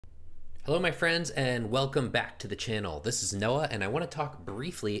Hello my friends and welcome back to the channel. This is Noah and I want to talk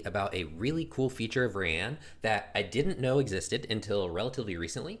briefly about a really cool feature of Rayyan that I didn't know existed until relatively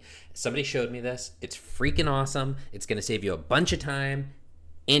recently. Somebody showed me this. It's freaking awesome. It's going to save you a bunch of time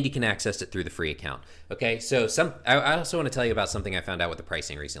and you can access it through the free account. Okay, so I also want to tell you about something I found out with the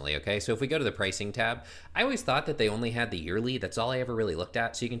pricing recently. Okay, so if we go to the pricing tab, I always thought that they only had the yearly. That's all I ever really looked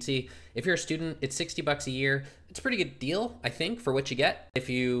at. So you can see if you're a student, it's 60 bucks a year. It's a pretty good deal, I think, for what you get if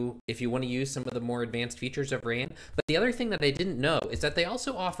you want to use some of the more advanced features of Rayyan. But the other thing that I didn't know is that they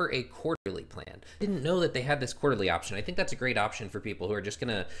also offer a quarterly plan. I didn't know that they had this quarterly option. I think that's a great option for people who are just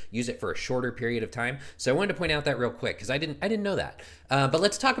gonna use it for a shorter period of time. So I wanted to point out that real quick because I didn't know that. But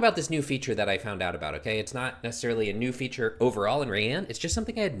let's talk about this new feature that I found out about. Okay, it's not necessarily a new feature overall in Rayyan. It's just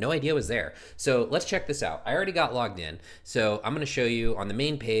something I had no idea was there. So let's check this out. I already got logged in, so I'm gonna show you on the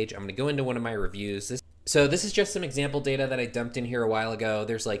main page. I'm gonna go into one of my reviews. So this is just some example data that I dumped in here a while ago.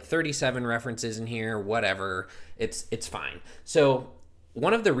 There's like 37 references in here, whatever. It's fine. So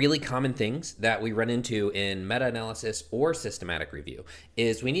one of the really common things that we run into in meta-analysis or systematic review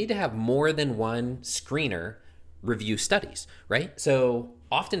is we need to have more than one screener review studies, right? So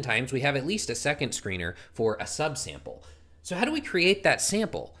oftentimes we have at least a second screener for a subsample. So how do we create that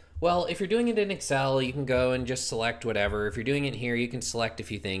sample? Well, if you're doing it in Excel, you can go and just select whatever. If you're doing it here, you can select a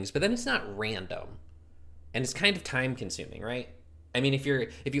few things, but then it's not random. And it's kind of time consuming, right? I mean, if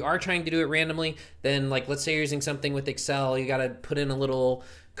you are trying to do it randomly, then like, let's say you're using something with Excel, you got to put in a little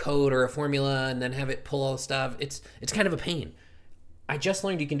code or a formula and then have it pull all the stuff. It's kind of a pain. I just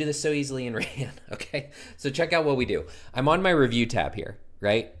learned you can do this so easily in Rayyan, okay? So check out what we do. I'm on my review tab here,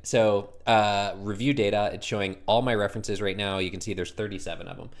 right? So review data, it's showing all my references right now. You can see there's 37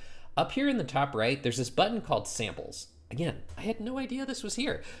 of them. Up here in the top right, there's this button called samples. Again, I had no idea this was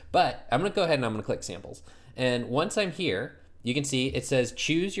here, but I'm gonna go ahead and I'm gonna click samples. And once I'm here, you can see it says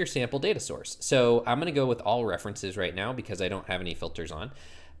choose your sample data source. So I'm gonna go with all references right now because I don't have any filters on.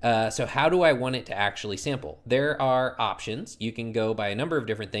 So how do I want it to actually sample? There are options. You can go by a number of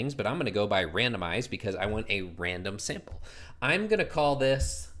different things, but I'm gonna go by randomized because I want a random sample. I'm gonna call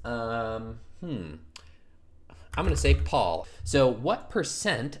this, I'm gonna say Paul. So what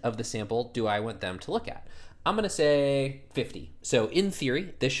percent of the sample do I want them to look at? I'm gonna say 50. So in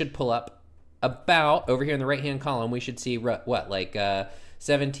theory, this should pull up about, over here in the right-hand column, we should see what, like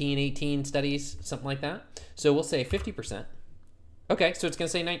 17, 18 studies, something like that. So we'll say 50%. Okay, so it's gonna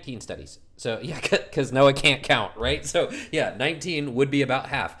say 19 studies. So yeah, because Noah can't count, right? So yeah, 19 would be about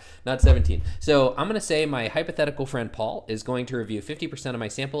half, not 17. So I'm gonna say my hypothetical friend Paul is going to review 50% of my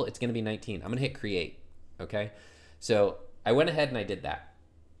sample. It's gonna be 19. I'm gonna hit create, okay? So I went ahead and I did that.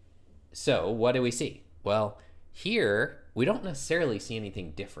 So what do we see? Well, here, we don't necessarily see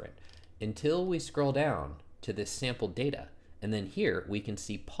anything different until we scroll down to this sample data. And then here, we can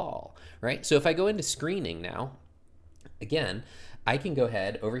see Paul, right? So if I go into screening now, again, I can go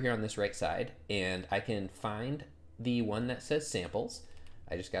ahead over here on this right side and I can find the one that says samples.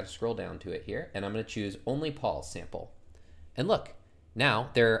 I just got to scroll down to it here and I'm going to choose only Paul's sample. And look, now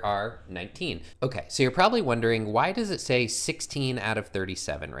there are 19. Okay, so you're probably wondering, why does it say 16 out of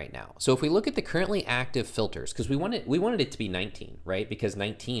 37 right now? So if we look at the currently active filters, because we wanted it to be 19, right? Because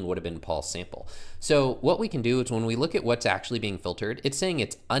 19 would have been Paul's sample. So what we can do is when we look at what's actually being filtered, it's saying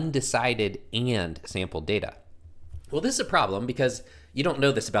it's undecided and sample data. Well, this is a problem because you don't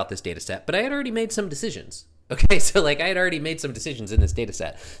know this about this data set, but I had already made some decisions. Okay, so like I had already made some decisions in this data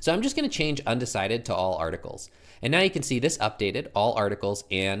set. So I'm just gonna change undecided to all articles. And now you can see this updated all articles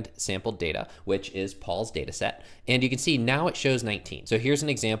and sampled data, which is Paul's data set. And you can see now it shows 19. So here's an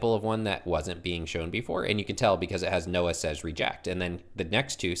example of one that wasn't being shown before. And you can tell because it has Noah says reject. And then the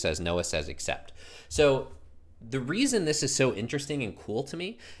next two says Noah says accept. So the reason this is so interesting and cool to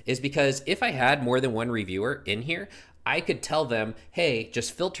me is because if I had more than one reviewer in here, I could tell them, hey,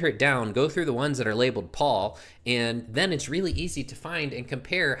 just filter it down, go through the ones that are labeled Paul, and then it's really easy to find and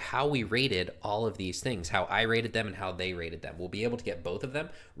compare how we rated all of these things, how I rated them and how they rated them. We'll be able to get both of them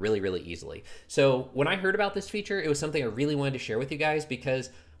really, really easily. So when I heard about this feature, it was something I really wanted to share with you guys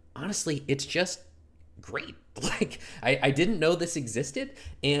because honestly, it's just great. Like I didn't know this existed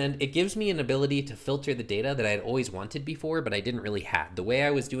and it gives me an ability to filter the data that I had always wanted before, but I didn't really have. The way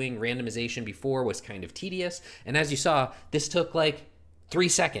I was doing randomization before was kind of tedious. And as you saw, this took like 3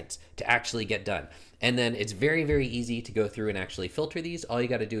 seconds to actually get done. And then it's very, very easy to go through and actually filter these. All you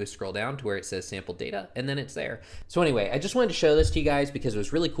got to do is scroll down to where it says sample data, and then it's there. So anyway, I just wanted to show this to you guys because it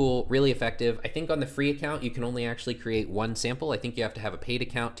was really cool, really effective. I think on the free account, you can only actually create one sample. I think you have to have a paid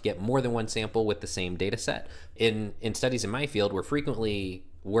account to get more than one sample with the same data set. In studies in my field, we're frequently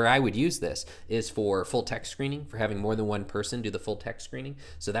where I would use this is for full text screening, for having more than one person do the full text screening.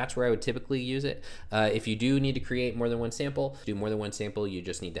 So that's where I would typically use it. If you do need to create more than one sample, you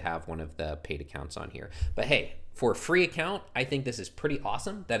just need to have one of the paid accounts on here. But hey, for a free account, I think this is pretty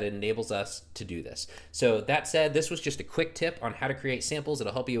awesome that it enables us to do this. So that said, this was just a quick tip on how to create samples.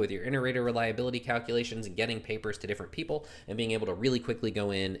 It'll help you with your iterator reliability calculations and getting papers to different people and being able to really quickly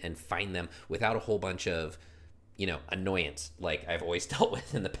go in and find them without a whole bunch of annoyance like I've always dealt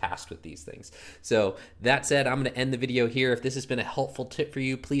with in the past with these things. So that said, I'm going to end the video here. If this has been a helpful tip for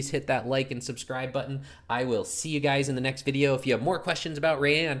you, please hit that like and subscribe button. I will see you guys in the next video. If you have more questions about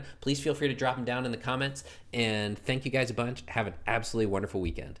Rayyan, please feel free to drop them down in the comments. And thank you guys a bunch. Have an absolutely wonderful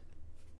weekend.